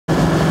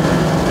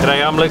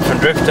G'day, I'm Luke from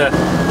Drifta,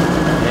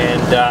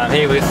 and I'm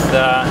here with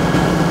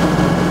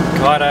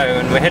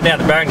Kaito, and we're heading out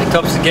to Barrington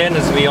Tops again,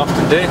 as we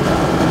often do.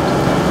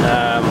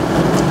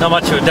 Not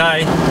much of a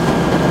day.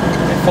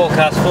 We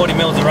forecast 40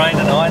 mils of rain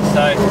tonight,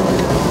 so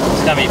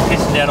it's going to be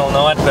pissing down all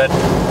night, but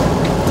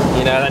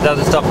you know, that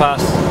doesn't stop us.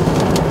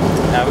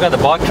 We've got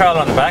the bike trailer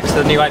on the back,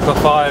 so the new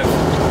 8x5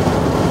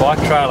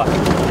 bike trailer,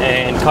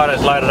 and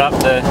Kaito's loaded up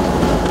the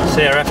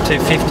CRF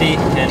 250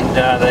 and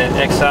the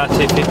XR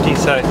 250,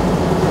 so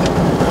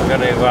we're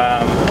going to,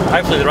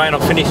 hopefully the rain will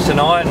finish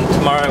tonight, and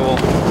tomorrow we'll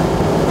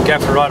go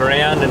for a ride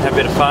around and have a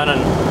bit of fun.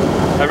 And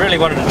I really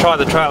wanted to try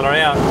the trailer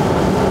out.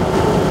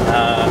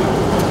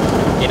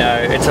 You know,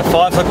 it's a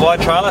 5 foot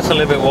wide trailer, it's a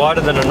little bit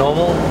wider than a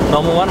normal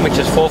one, which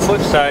is 4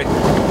 foot, so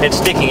it's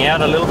sticking out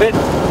a little bit,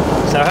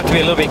 so I have to be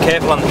a little bit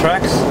careful on the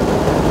tracks.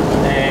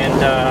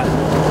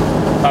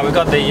 And we've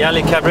got the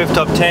ALUMINIum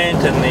rooftop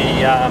tent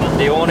and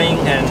the awning,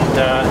 and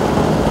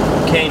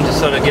keen to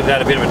sort of give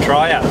that a bit of a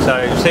try out, so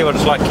see what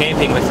it's like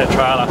camping with that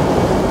trailer.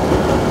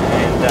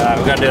 And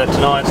we're going to do that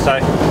tonight. So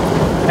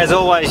as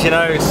always, you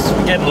know, it's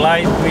getting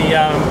late. We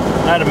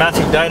had a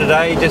massive day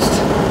today. Just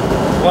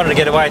wanted to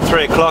get away at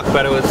 3 o'clock,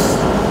 but it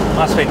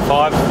must have been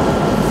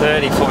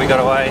 5:30 before we got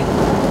away,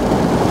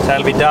 so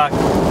it'll be dark,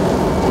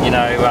 you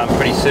know,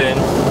 pretty soon.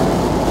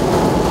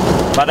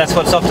 But that's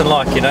what it's often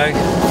like, you know.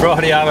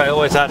 Friday are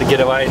always hard to get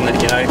away, and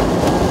you know,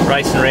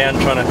 racing around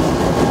trying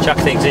to chuck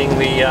things in.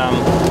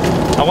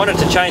 I wanted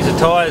to change the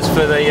tyres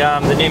for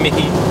the new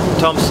Mickey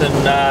Thompson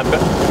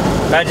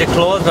Badger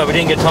claws, but we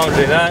didn't get time to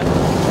do that.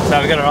 So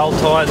we've got our old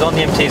tyres on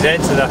the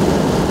MTZ, so they're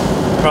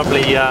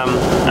probably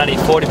only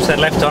 40%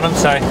 left on them,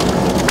 so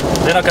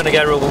they're not going to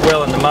go real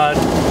well in the mud.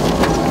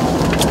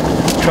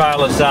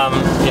 Trailer's,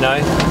 you know,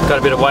 got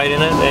a bit of weight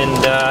in it,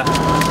 and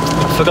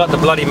I forgot the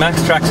bloody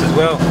Max tracks as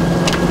well.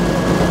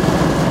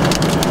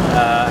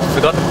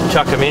 Forgot to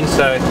chuck them in,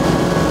 so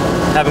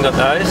haven't got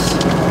those.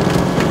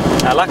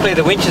 Luckily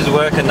the winch is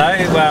working though.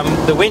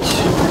 The winch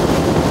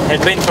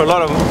had been for a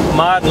lot of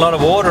mud and a lot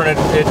of water, and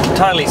it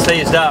totally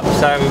seized up,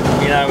 so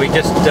you know, we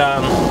just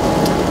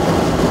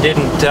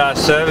didn't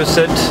service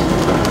it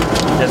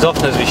as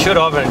often as we should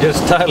have, and it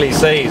just totally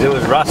seized. It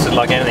was rusted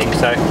like anything.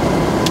 So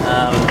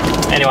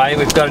anyway,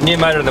 we've got a new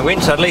motor in the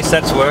winch, so at least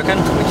that's working,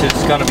 which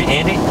is going to be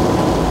handy.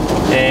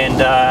 And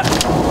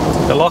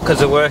the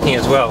lockers are working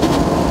as well,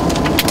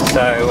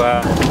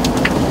 so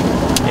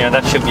you know,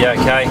 that should be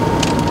okay.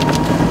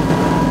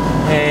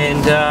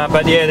 And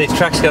but yeah, this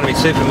track's going to be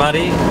super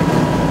muddy,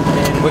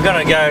 and we'll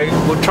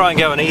try and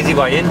go an easy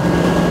way in,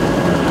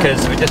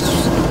 because we're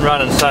just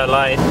running so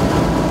late,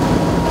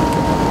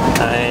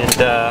 and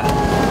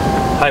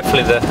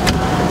hopefully the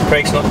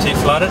creek's not too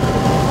flooded.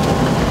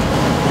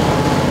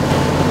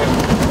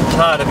 We've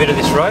tarred a bit of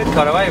this road,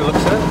 cut away, it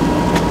looks at it.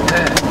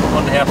 Yeah.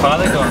 Wonder how far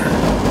they've gone.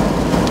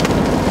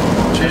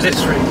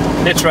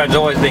 This road's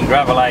always been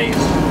gravel A's,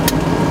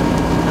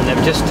 and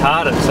they've just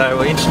tarred it, so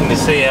we're interesting to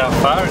see how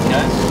far it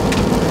goes.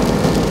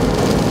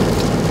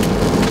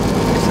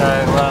 So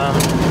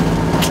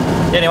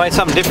anyway,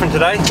 something different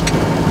today.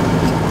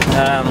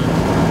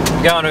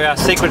 We're going to our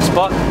secret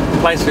spot, a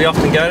place we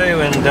often go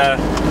to, and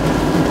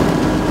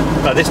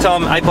this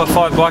time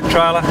 8x5 bike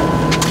trailer,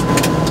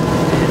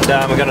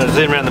 and we're going to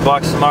zoom around the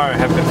bikes tomorrow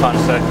and have good fun.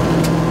 So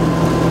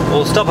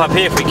we'll stop up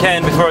here if we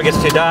can before it gets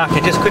too dark,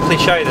 and just quickly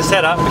show you the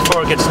setup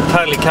before it gets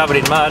totally covered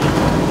in mud,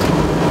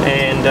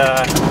 and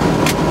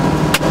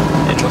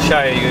we'll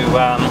show you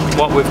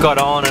what we've got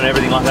on and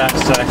everything like that.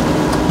 So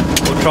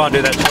we'll try and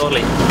do that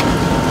shortly.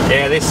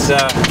 Yeah, this,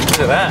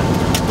 look at that.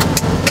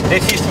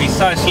 This used to be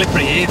so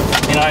slippery here,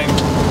 you know,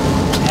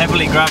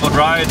 heavily gravelled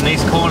road, and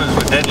these corners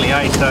were deadly,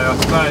 eh? So I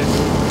suppose,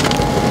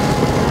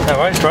 no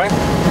worries, bro.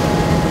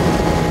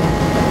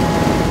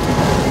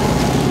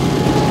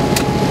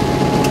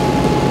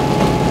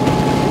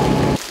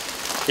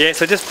 Yeah,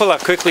 so just pull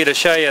up quickly to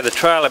show you the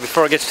trailer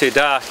before it gets too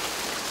dark,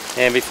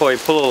 and before we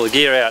pull all the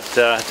gear out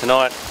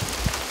tonight.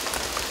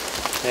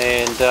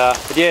 And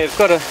but yeah, we've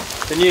got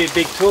the new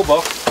big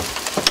toolbox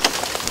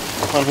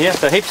on here,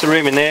 so heaps of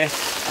room in there.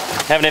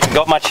 Haven't even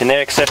got much in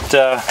there except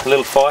a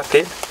little fire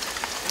pit,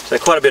 so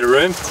quite a bit of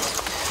room.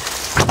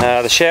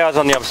 The shower's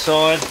on the other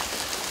side,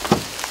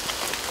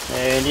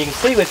 and you can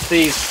see with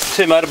these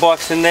two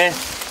motorbikes in there,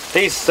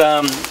 these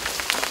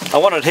I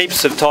wanted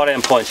heaps of tie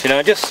down points, you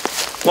know,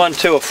 just 1,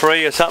 2 or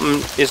 3 or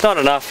something is not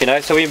enough, you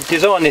know. So we've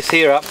designed this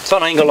here up. It's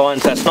on angle line,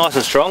 so it's nice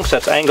and strong, so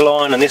it's angle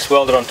line and this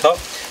welded on top.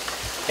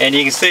 And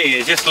you can see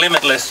it's just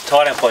limitless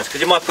tie down points,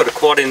 because you might put a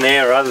quad in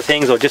there or other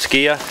things, or just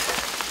gear.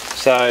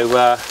 So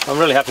I'm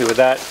really happy with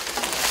that.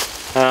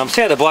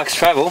 See how the bikes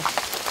travel.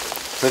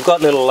 We've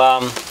got little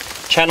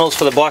channels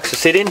for the bikes to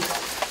sit in.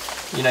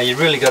 You know, you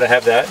really got to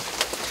have that.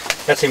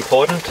 That's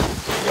important.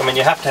 I mean,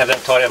 you have to have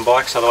that tie down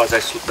bikes, otherwise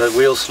the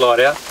wheels slide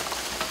out.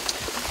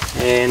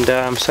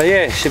 And so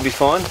yeah, it should be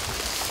fine.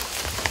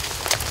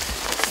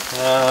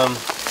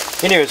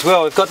 In here as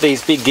well, we've got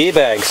these big gear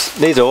bags.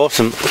 These are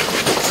awesome.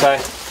 So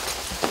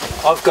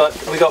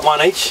we got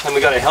one each, and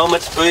we got our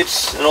helmets,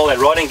 boots, and all that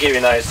riding gear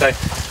in those. So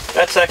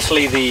that's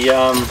actually the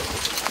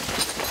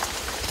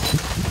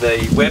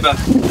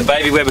the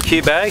baby Weber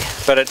Q bag,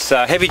 but it's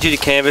heavy duty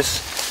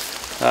canvas,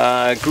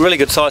 really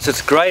good size.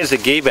 It's great as a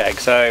gear bag,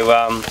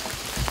 so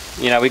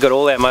you know, we got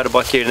all our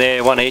motorbike gear in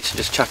there, one each, and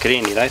just chuck it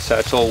in, you know, so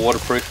it's all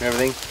waterproof and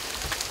everything.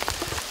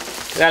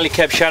 The alley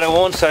cab shadow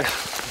on, so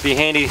it'll be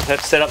handy to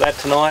set up that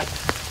tonight.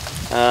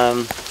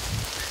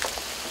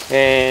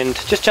 And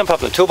just jump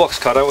up in the toolbox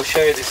cutter, we'll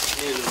show you this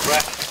new little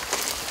rack.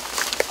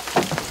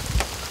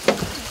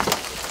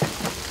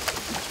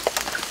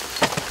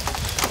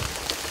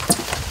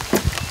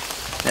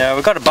 Now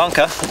we've got a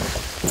bunker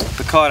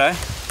for Kaido.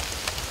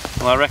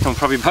 Well, I reckon we'll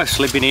probably both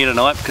sleep in here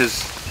tonight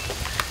because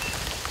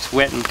it's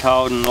wet and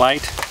cold and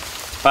late.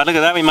 But look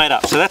at that, we made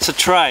up. So that's a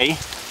tray,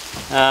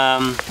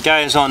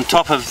 goes on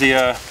top of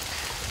the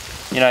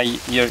you know,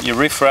 your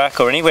roof rack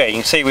or anywhere. You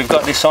can see we've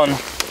got this on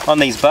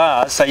these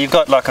bars, so you've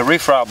got like a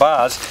roof rail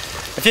bars.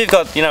 If you've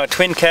got, you know, a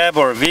twin cab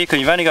or a vehicle,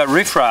 you've only got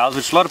roof rails,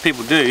 which a lot of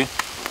people do,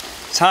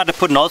 it's hard to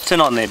put an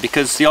OZTENT on there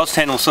because the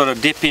OZTENT will sort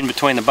of dip in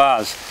between the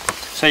bars.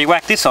 So you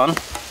whack this on,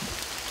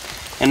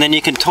 and then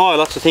you can tie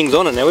lots of things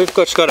on it. Now we've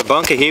just got a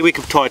bunker here, we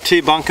could tie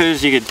 2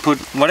 bunkers, you could put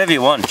whatever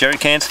you want, jerry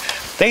cans.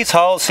 These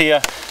holes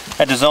here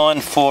are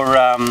designed for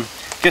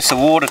just the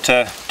water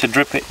to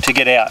drip it, to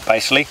get out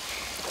basically.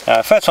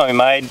 First one we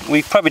made,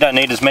 we probably don't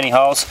need as many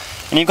holes,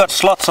 and you've got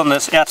slots on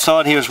this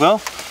outside here as well,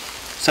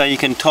 so you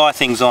can tie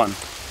things on.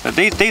 But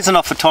these are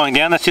not for tying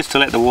down, that's just to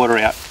let the water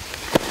out.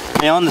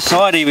 Now on the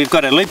side here we've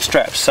got a loop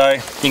strap, so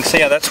you can see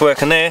how that's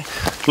working there.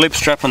 Loop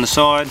strap on the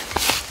side,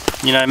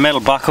 you know, metal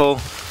buckle,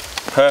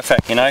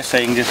 perfect, you know, so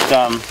you can just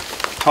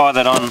tie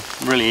that on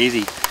really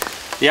easy.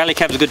 The alley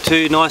cabs are good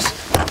too, nice,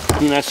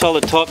 you know,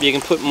 solid top. You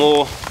can put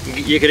more,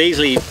 you could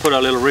easily put a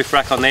little roof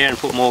rack on there and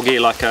put more gear,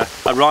 like a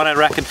Rhino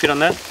rack could fit on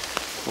that,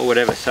 or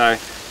whatever. So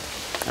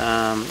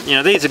you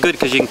know, these are good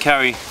because you can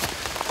carry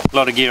a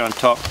lot of gear on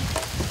top.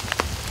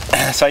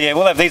 So yeah,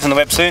 we'll have these on the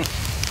web soon.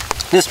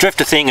 This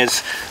Drifta thing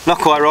is not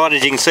quite right,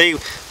 as you can see.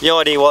 The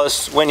idea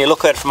was when you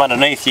look at it from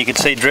underneath you could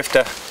see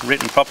Drifta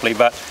written properly,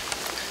 but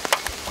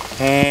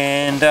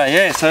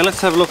yeah, so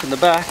let's have a look in the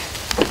back.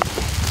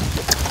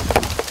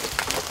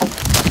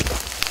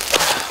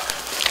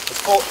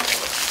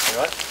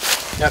 Right.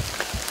 Yep.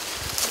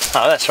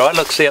 Oh, that's right,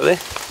 look, see up there?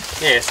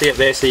 Yeah, see up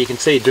there, so you can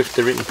see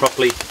Drifta written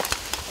properly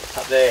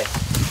up there.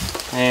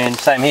 And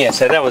same here,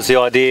 so that was the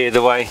idea,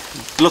 the way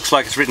it looks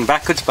like it's written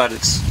backwards, but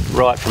it's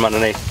right from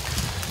underneath.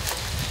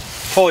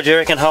 4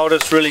 jerrycan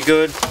holders, really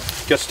good.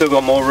 Still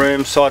got more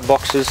room, side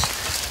boxes.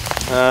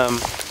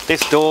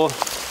 This door,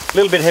 a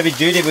little bit heavy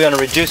duty, we're going to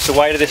reduce the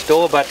weight of this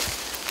door, but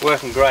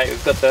working great.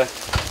 We've got the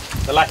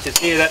latches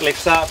here, that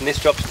lifts up and this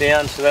drops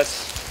down, so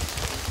that's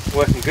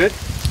working good.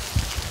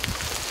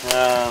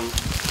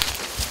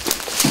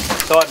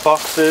 Side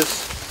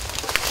boxes,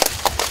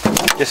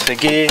 just for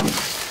gear.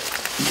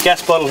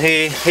 Gas bottle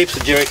here, heaps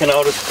of jerrycan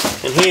holders,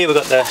 and here we've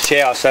got the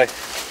shower, so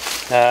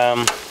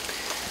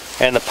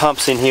and the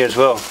pumps in here as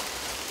well.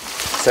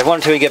 So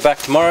until we get back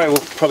tomorrow, we'll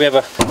probably have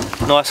a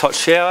nice hot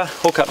shower,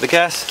 hook up the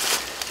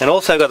gas, and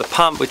also got the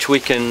pump which we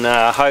can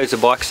hose the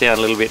bikes down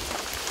a little bit,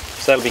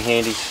 so that'll be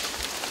handy.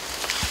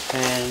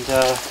 And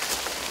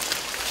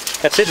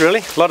that's it really,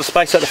 a lot of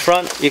space at the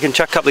front. You can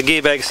chuck a couple of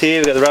gear bags here,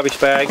 we've got the rubbish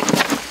bag,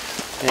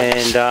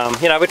 and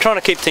you know, we're trying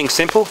to keep things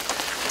simple.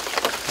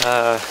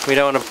 We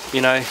don't want to,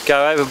 you know,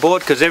 go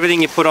overboard because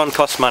everything you put on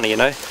costs money, you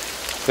know.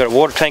 We've got a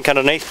water tank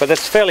underneath, but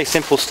that's fairly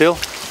simple still.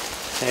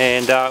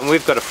 And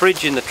we've got a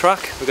fridge in the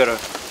truck, we've got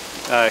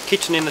a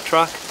kitchen in the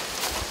truck,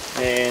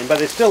 but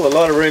there's still a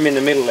lot of room in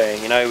the middle there,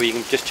 you know, where you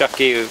can just chuck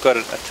gear. We've got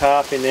a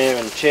tarp in there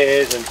and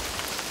chairs, and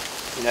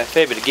you know, a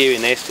fair bit of gear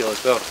in there still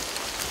as well.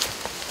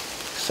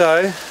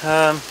 So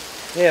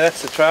yeah,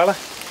 that's the trailer,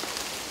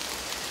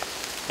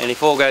 and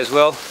if all goes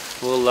well,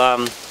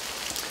 we'll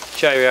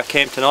show you our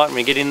camp tonight when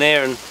we get in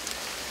there and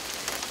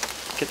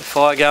get the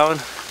fire going.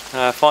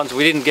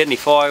 We didn't get any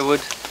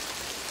firewood,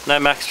 no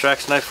max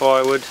tracks, no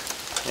firewood,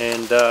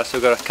 and so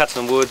we've got to cut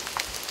some wood,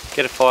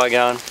 get a fire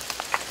going,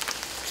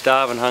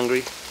 starving,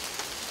 hungry,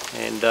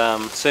 and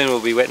soon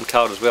we'll be wet and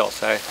cold as well,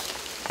 so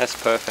that's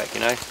perfect, you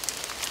know.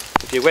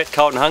 If you're wet,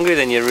 cold and hungry,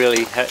 then you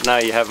really know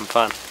you're having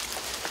fun.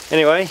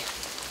 Anyway,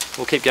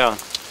 we'll keep going.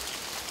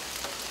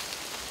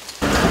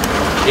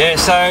 Yeah,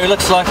 so it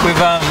looks like we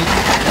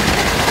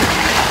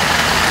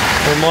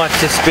might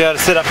just be able to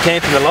set up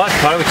camp in the light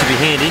pole, which would be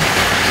handy.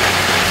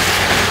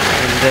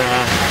 And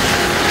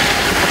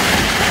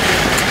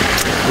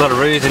a lot of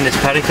roos in this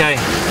paddock, eh? You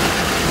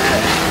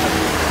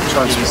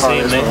can see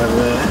them there.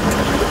 There's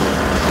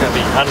going to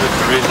be hundreds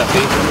of roos up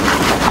here.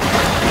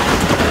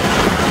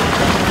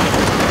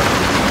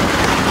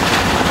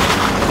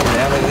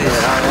 Yeah, look at this.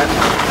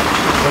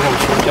 Look how we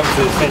should jump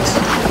through the fence.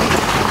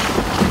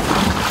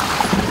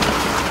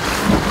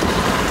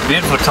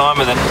 Beautiful time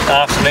of the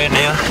afternoon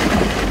now.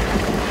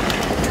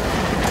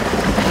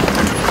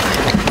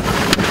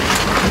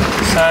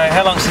 So,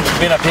 how long since you've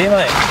been up here,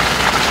 mate?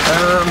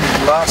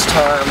 Last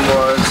time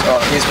was,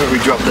 here's where we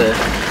dropped the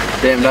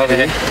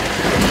BMW.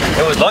 Yeah.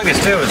 It was like this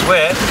too, it was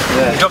wet.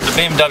 Yeah. We dropped the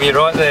BMW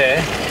right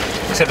there,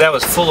 except that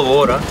was full of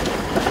water,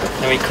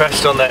 and we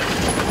crashed on that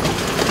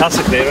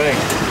tussock there, eh?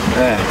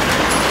 Yeah.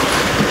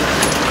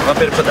 I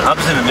better put the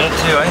hubs in a minute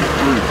too, eh?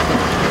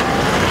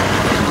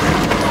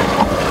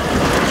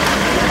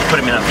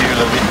 Put him in up here a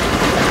little bit.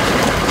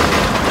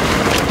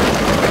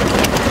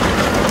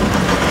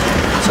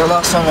 So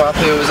last time we were up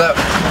here, would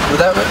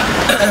that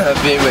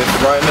be with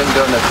Roman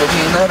doing the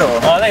cooking and that,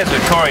 or? Oh, I think it's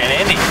Victoria and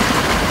Andy.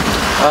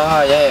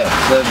 Ah, yeah,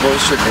 the boys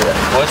should do that.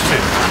 Boys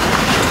trip.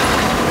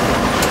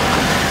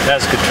 That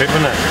was a good trip,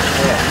 wasn't it?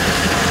 Yeah.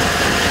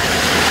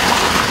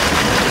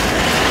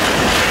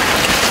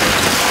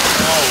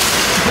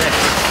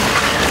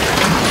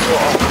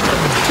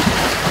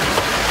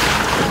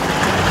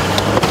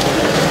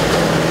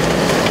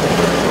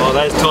 Oh,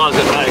 those tyres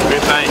got no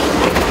grip, eh?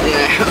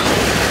 Yeah.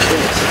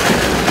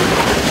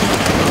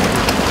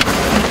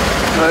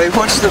 Well,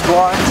 watch the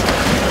blinds.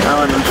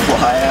 Owen and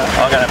fly out.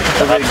 I'm going to put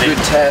the That'll be a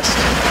good test.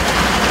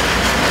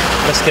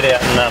 Let's get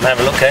out and have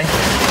a look, eh?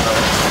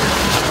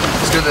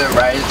 It's good that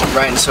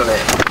rain sort of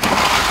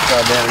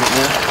died down a bit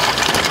now.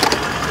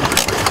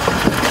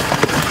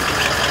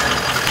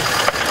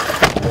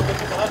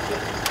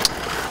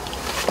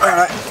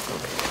 Alright.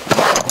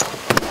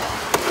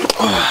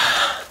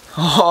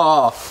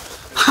 Oh.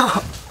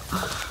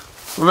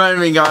 We've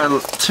only been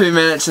going 2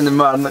 minutes in the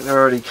mud and look, they're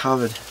already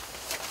covered.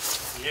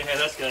 Yeah,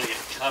 that's going to get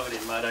covered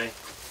in mud, eh?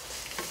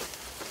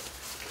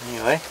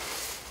 Anyway.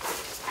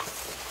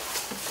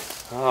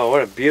 Oh,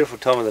 what a beautiful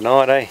time of the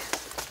night, eh?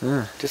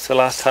 Yeah. Just the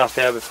last half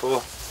hour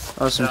before.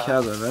 Oh, some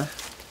cows over there.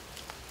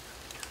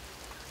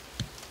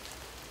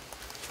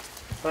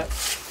 Right.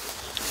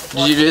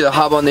 Did you do the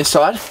hub on this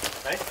side?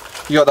 Hey?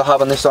 You got the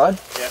hub on this side?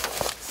 Yeah,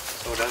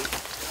 it's all done.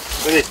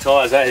 Look at these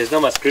tyres, eh? There's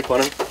not much grip on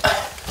them.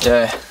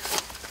 Yeah.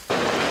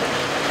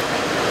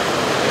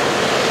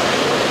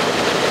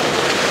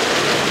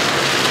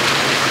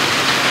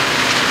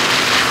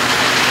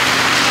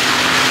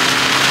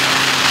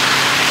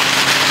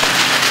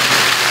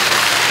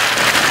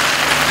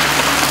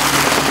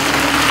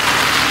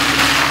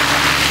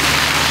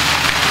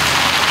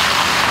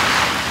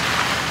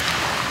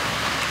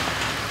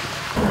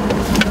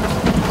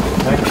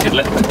 We should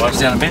let the lights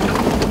down a bit. I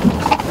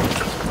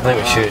think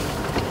we should.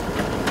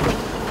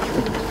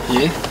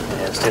 Yeah?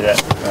 Yeah, let's do that.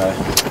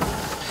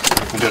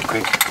 We'll do it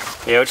quick.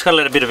 Yeah, we're just going to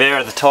let a bit of air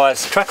out of the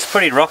tyres. The truck's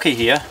pretty rocky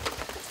here,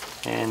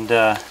 and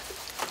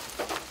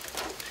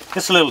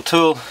just a little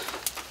tool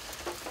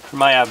from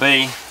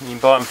ARB. You can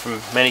buy them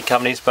from many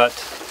companies, but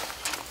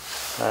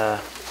I'm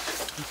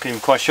not even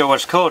quite sure what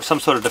it's called. Some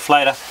sort of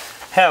deflator.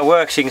 How it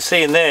works, you can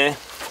see in there.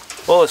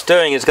 All it's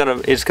doing is going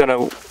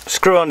to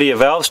screw onto your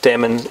valve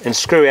stem and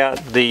screw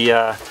out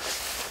the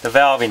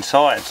valve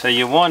inside. So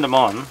you wind them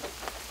on,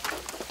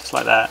 just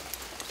like that.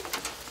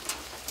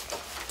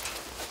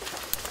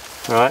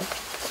 Right,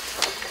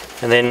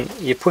 and then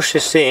you push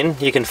this in.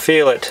 You can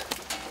feel it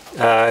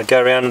go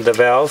around the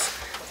valve,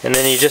 and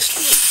then you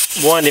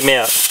just wind him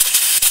out.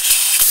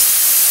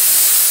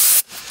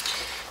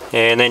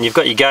 And then you've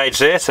got your gauge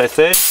there, so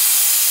 30.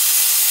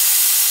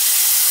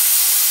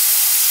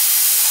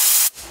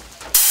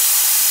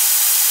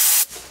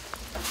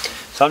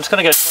 So I'm just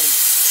going to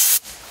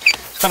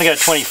go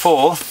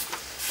 24.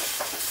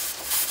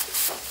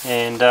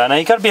 And now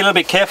you've got to be a little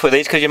bit careful with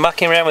these because you're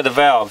mucking around with the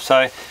valve.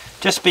 So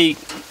just be,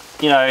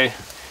 you know,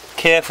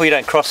 careful you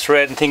don't cross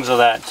thread and things like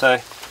that. So,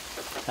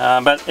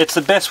 but it's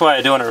the best way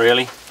of doing it,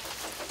 really.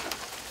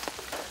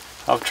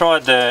 I've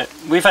tried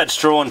we've had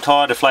straw and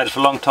tyre deflators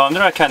for a long time.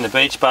 They're okay on the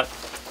beach, but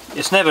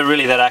it's never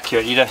really that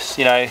accurate. You just,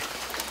 you know,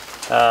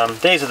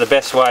 these are the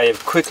best way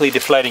of quickly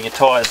deflating your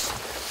tyres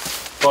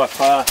by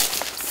far.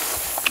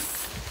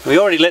 We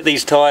already let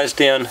these tyres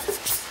down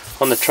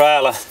on the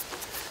trailer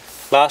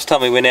last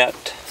time we went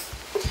out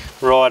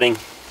riding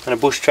on a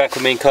bush track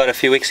with me and Code a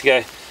few weeks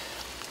ago.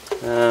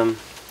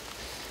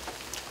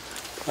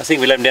 I think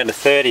we let them down to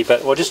 30,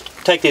 but we'll just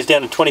take these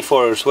down to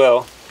 24 as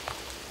well,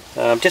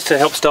 just to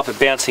help stop it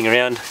bouncing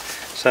around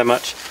so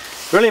much.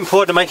 Really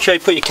important to make sure you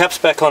put your caps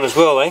back on as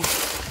well, eh?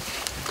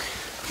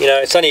 You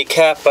know, it's only a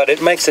cap, but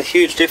it makes a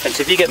huge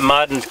difference. If you get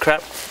mud and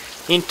crap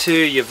into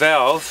your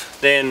valve,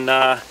 then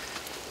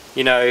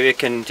you know, it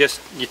can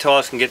just, your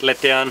tyres can get let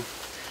down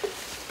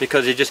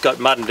because you've just got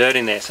mud and dirt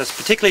in there. So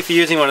particularly if you're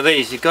using one of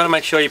these, you've got to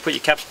make sure you put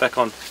your caps back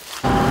on.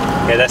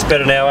 Yeah, that's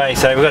better now, eh?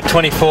 So we've got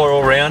 24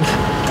 all round,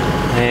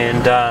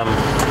 and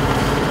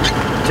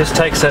just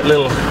takes that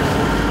little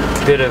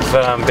bit of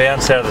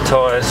bounce out of the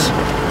tyres,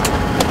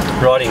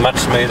 riding much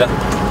smoother.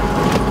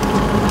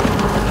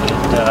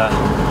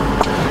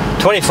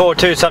 And 24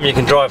 too is something you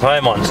can drive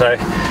home on, so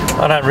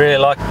I don't really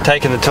like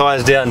taking the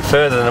tyres down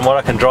further than what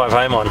I can drive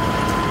home on.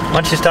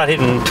 Once you start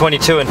hitting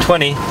 22 and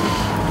 20,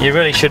 you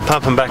really should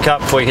pump them back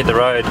up before you hit the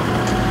road,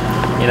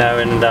 you know,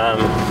 and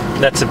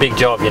that's a big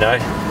job, you know,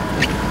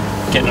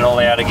 getting it all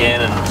out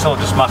again, and it's all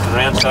just mucking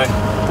around. So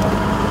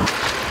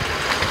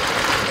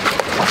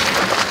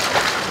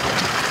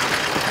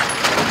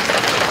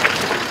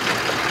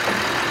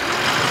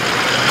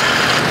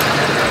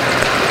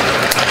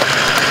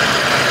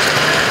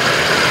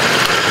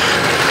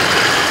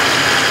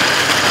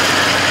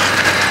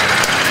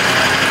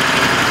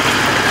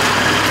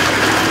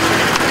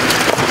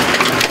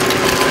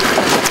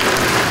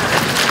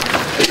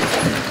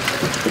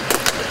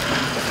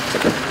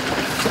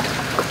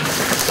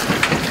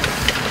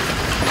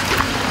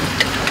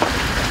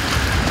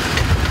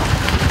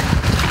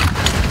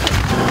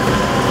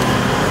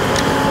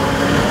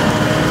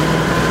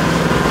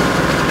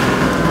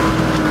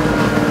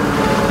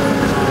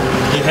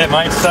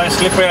mate, it's so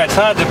slippery. It's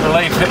hard to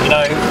believe, you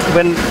know,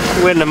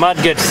 when the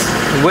mud gets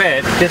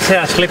wet, just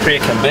how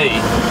slippery it can be.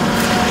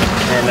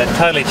 And it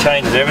totally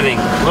changes everything.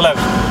 We'll have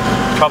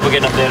trouble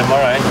getting up there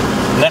tomorrow.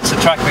 And that's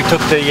the truck we took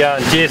the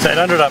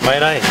GS800 up,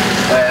 mate, eh?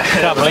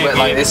 Can't believe it.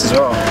 Like this as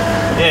well.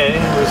 Yeah,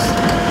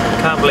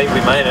 can't believe we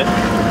made it.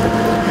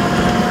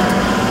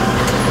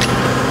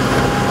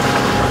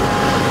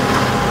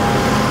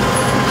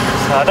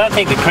 So I don't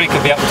think the creek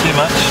will be up too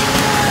much.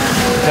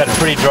 We've had a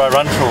pretty dry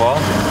run for a while.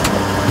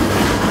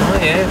 Oh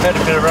yeah, we've had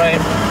a bit of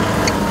rain.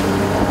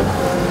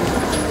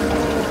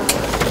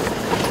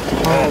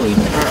 Holy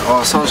crap.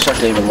 Oh, someone's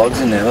chucked even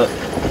logs in there, look.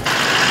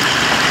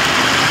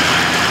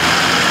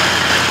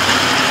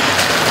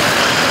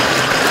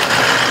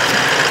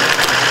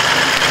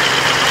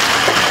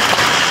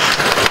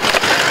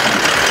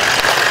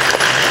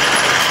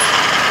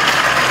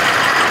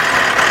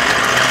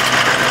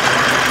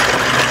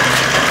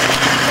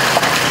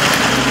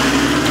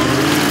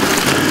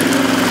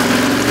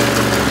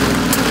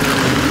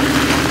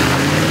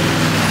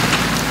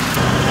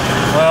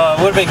 Well, it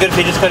would have been good if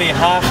you just got here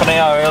half an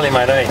hour early,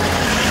 mate, eh?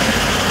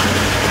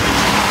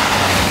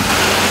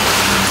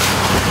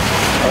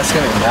 Oh, it's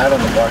going to be mad on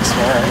the bike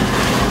tomorrow.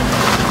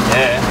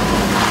 Yeah.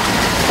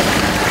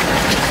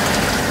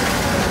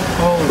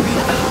 Holy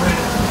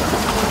crap.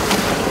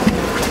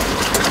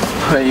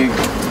 Oh, you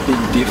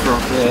big diff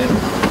rock there.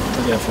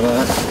 Look out for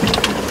that.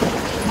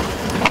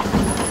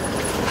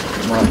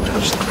 Might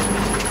touch that.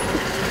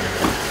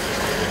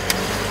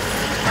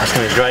 That's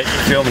going to be great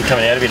filming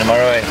coming out of here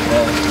tomorrow, eh?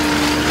 Yeah.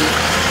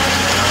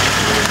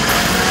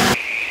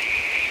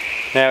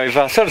 Now we've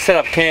sort of set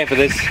up camp with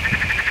this.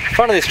 In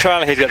front of this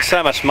trailer here's got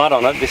so much mud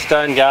on it. This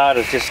stone guard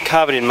is just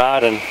covered in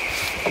mud, and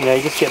you know,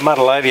 you just get mud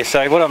all over you.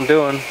 So what I'm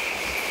doing,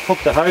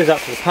 hook the hose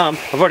up to the pump.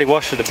 I've already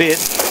washed it a bit.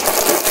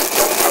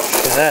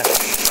 Look at that.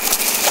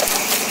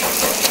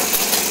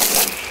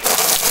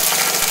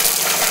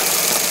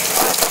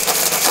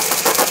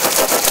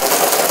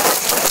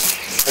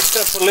 I've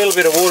just put a little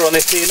bit of water on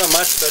this here, not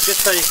much, but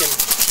just so you can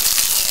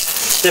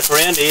step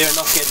around here and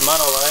not get mud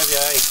all over you,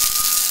 eh?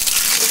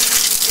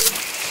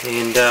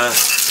 And yeah,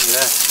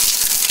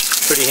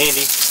 pretty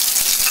handy.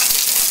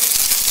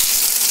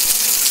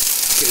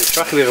 Give the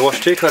truck a bit of a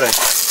wash too, could I?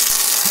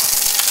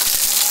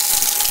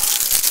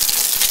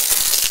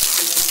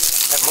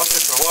 Haven't washed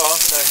it for a while,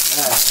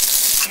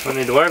 so don't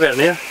need to worry about it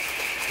now.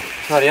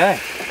 Rightio.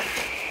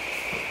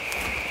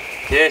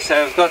 Yeah,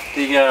 so we've got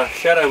the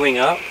shadow wing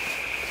up,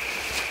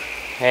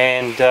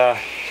 and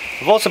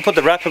I've also put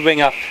the rapid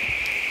wing up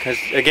because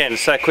again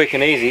it's so quick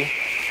and easy.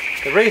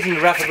 The reason the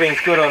rapid wing's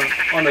good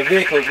on the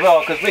vehicle as well,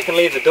 because we can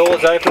leave the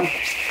doors open.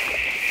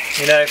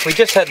 You know, if we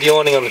just had the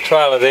awning on the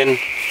trailer, then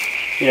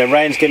you know,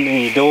 rain's getting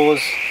in your doors,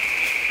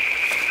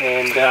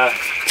 and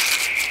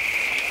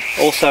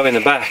also in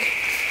the back.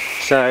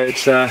 So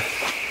it's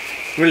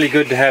really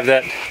good to have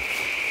that,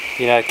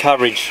 you know,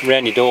 coverage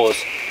around your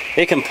doors.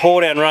 It can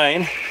pour down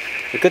rain.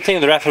 The good thing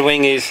with the rapid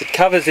wing is it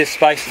covers this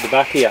space at the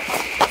back here.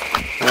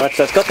 Alright,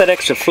 so it's got that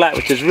extra flat,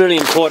 which is really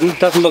important.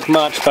 Doesn't look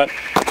much, but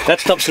that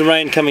stops the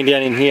rain coming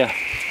down in here,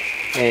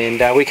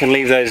 and we can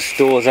leave those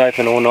doors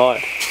open all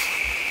night.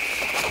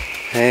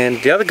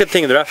 And the other good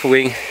thing with the rapid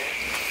wing,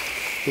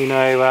 you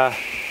know,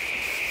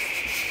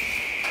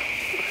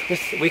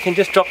 we can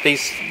just drop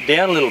these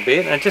down a little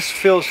bit and it just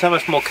feels so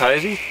much more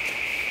cozy,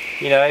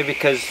 you know,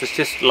 because it's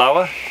just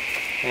lower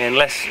and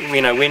less,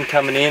 you know, wind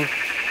coming in.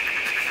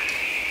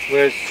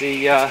 Whereas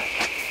the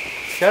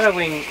shadow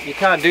wing, you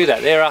can't do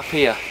that. They're up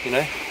here, you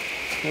know,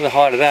 at the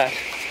height of that,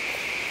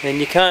 and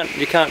you can't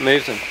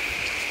move them.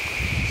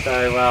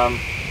 So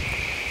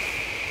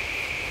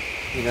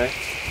you know,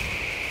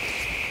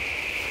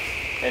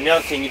 and the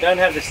other thing, you don't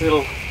have this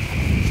little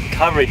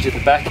coverage at the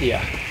back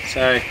here,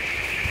 so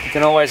you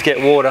can always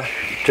get water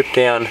drip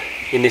down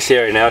in this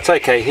area. Now it's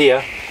okay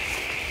here,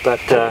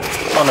 but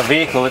on a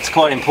vehicle it's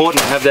quite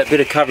important to have that bit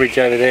of coverage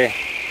over there.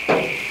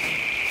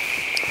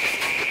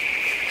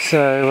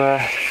 So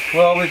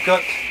well, we've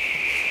got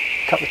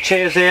a couple of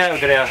chairs there,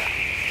 we've got our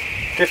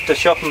Drifta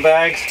shopping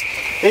bags.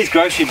 These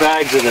grocery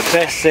bags are the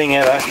best thing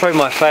ever. It's probably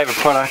my favourite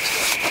product.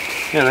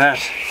 Look at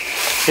that.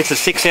 It's a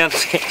 6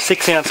 ounce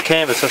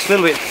canvas, so it's a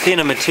little bit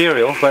thinner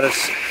material, but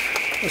it's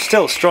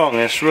still strong.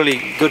 It's really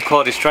good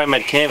quality Australian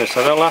made canvas,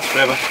 so they'll last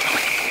forever.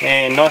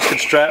 And nice good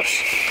straps.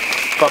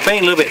 But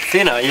being a little bit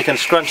thinner, you can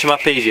scrunch them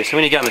up easier. So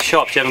when you go in the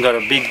shops, you haven't got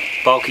a big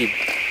bulky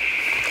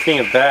thing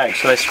of bags,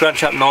 so they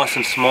scrunch up nice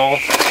and small.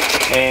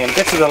 And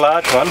this is a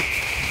large one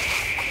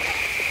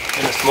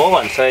and a small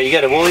one, so you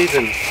go to Woolies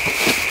and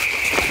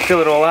fill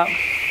it all up.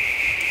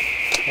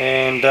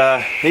 And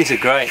these are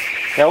great.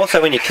 Now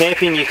also when you're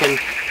camping, you can,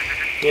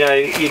 you know,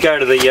 you go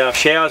to the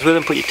showers with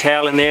them, put your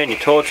towel in there and your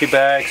toiletry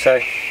bag. So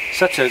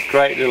such a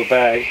great little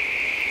bag.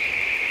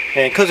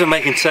 And because we're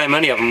making so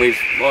many of them, we've,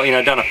 well, you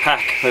know, done a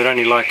pack. They're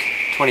only like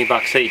 20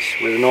 bucks each,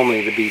 where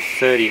normally they'd be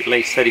 30, at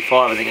least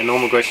 35, I think, a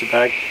normal grocery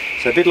bag.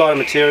 So a bit lighter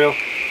material,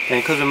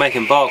 and because we're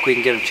making bulk, we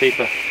can get them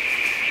cheaper.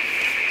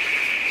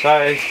 So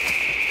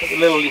got the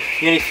little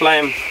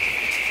UNIFLAME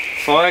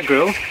fire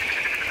grill.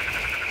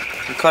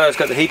 Ricardo's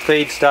got the heat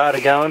feed starter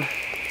going,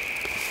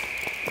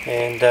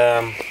 and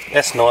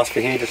that's nice for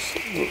here, just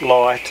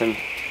light, and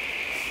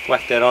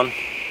whack that on.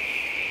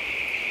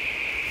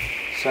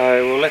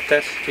 So we'll let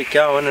that get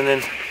going, and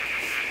then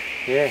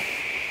yeah,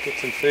 get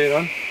some food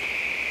on.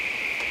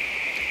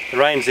 The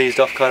rain's eased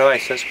off quite a way,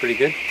 so that's pretty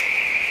good.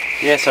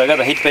 Yeah, so I got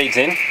the heat feeds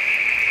in.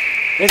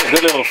 These are a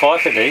good little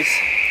 5-foot, these.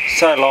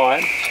 So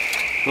light.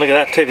 Look at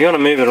that too, if you want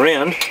to move it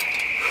around,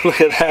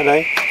 look at that,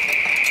 eh?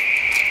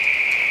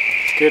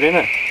 It's good, isn't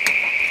it?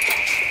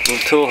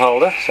 Little tool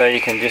holder, so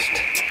you can just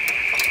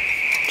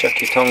chuck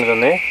your tongs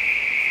on there.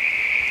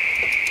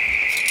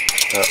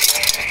 Oh.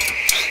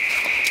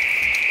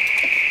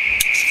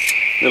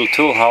 Little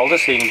tool holder,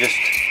 so you can just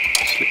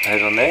slip the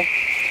head on there.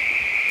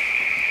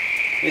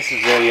 This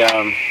is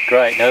the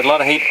great. Now there's a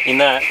lot of heat in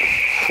that.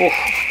 Whew.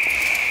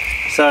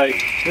 So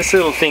this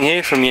little thing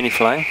here from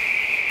UNIFLAME,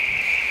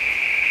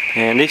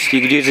 and this,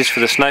 you could use this for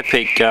the Snow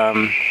Peak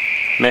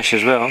mesh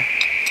as well.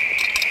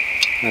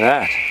 Look at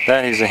that.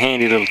 That is a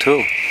handy little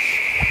tool,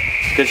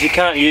 because you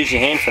can't use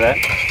your hand for that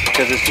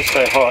because it's just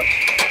so hot.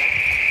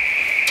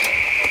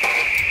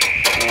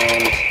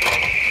 And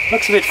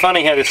looks a bit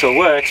funny how this all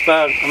works,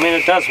 but I mean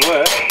it does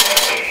work.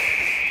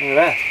 Look at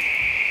that.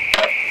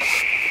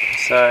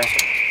 So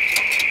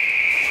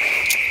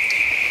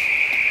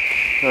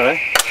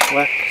alright,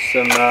 whack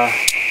some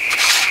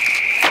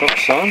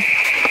tops on.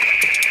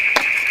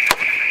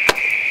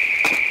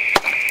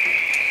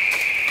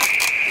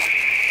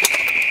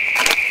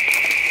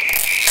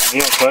 You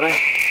want quite, eh?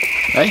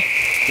 Hey?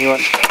 You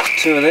want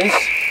 2 of these?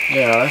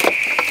 Yeah, right.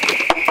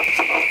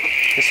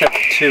 Let's have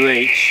 2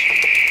 each.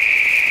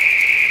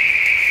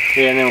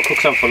 Yeah, and then we'll cook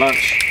some for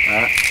lunch.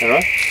 Alright.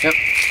 Alright? Yep.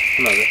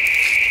 I love it.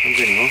 I'm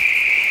getting more.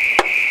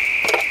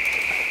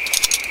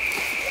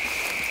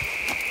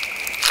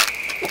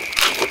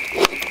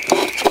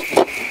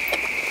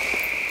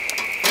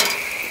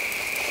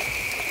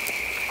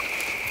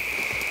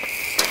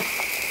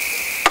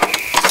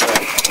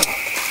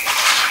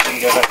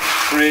 Go back to the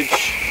fridge,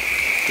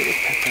 get a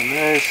pepper on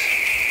those.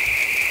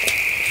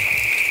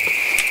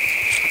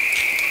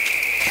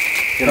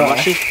 Get a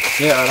mushy?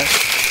 Yeah, alright.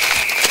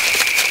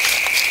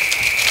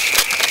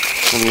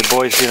 One of your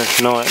boys dinner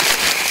tonight.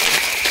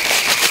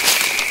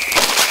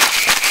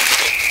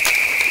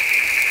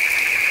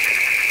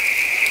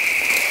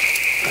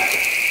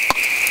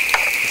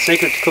 The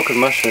secret to cooking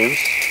mushrooms,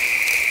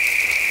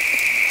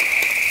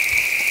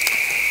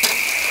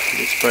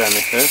 get spray on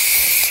there first.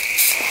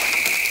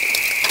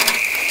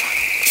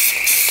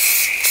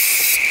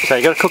 So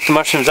you got to cook the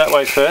mushrooms that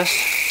way first,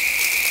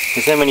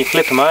 because then when you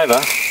flip them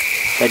over,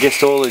 they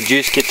just, all the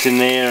juice gets in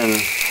there and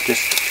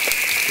just,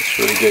 it's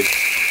really good.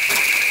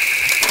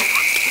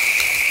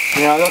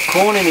 Now I've got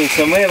corn in here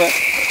somewhere, but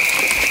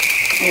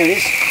here it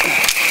is.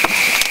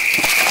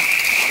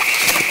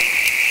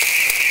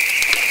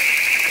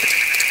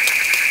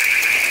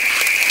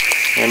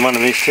 And one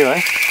of these too,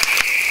 eh?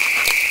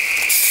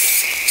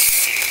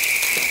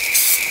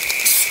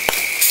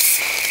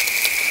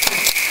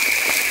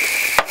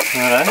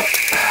 Alright.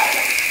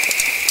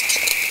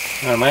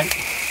 Alright mate.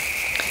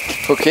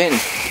 Hook in.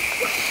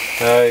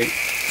 So,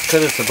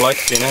 because it's a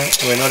bloke's dinner,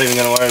 we're not even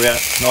going to worry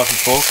about knife and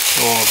fork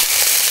or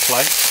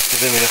plates, because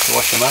then we have to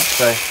wash them up.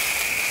 So,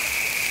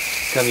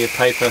 cover your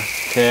paper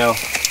towel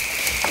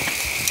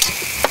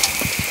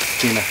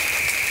dinner.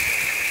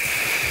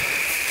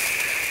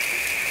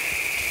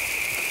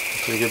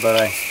 Pretty good, but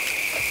eh?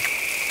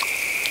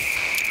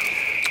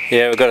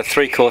 Yeah, we've got a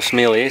 3-course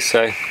meal here.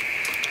 So,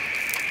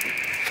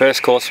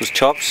 first course was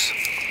chops,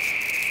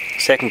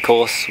 second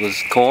course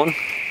was corn,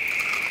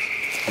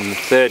 and the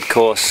third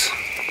course,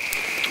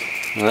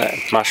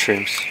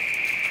 mushrooms.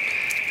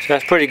 So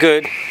that's pretty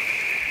good.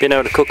 Being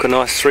able to cook a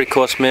nice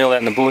 3-course meal out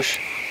in the bush.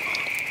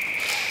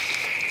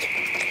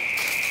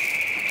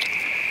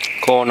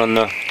 Corn on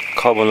the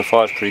cob on the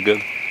fire is pretty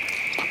good.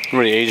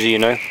 Really easy, you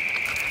know.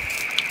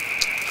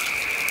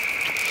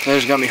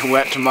 There's gonna be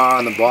wet tomorrow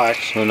on the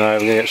bikes. I know, we're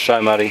gonna get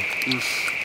so muddy.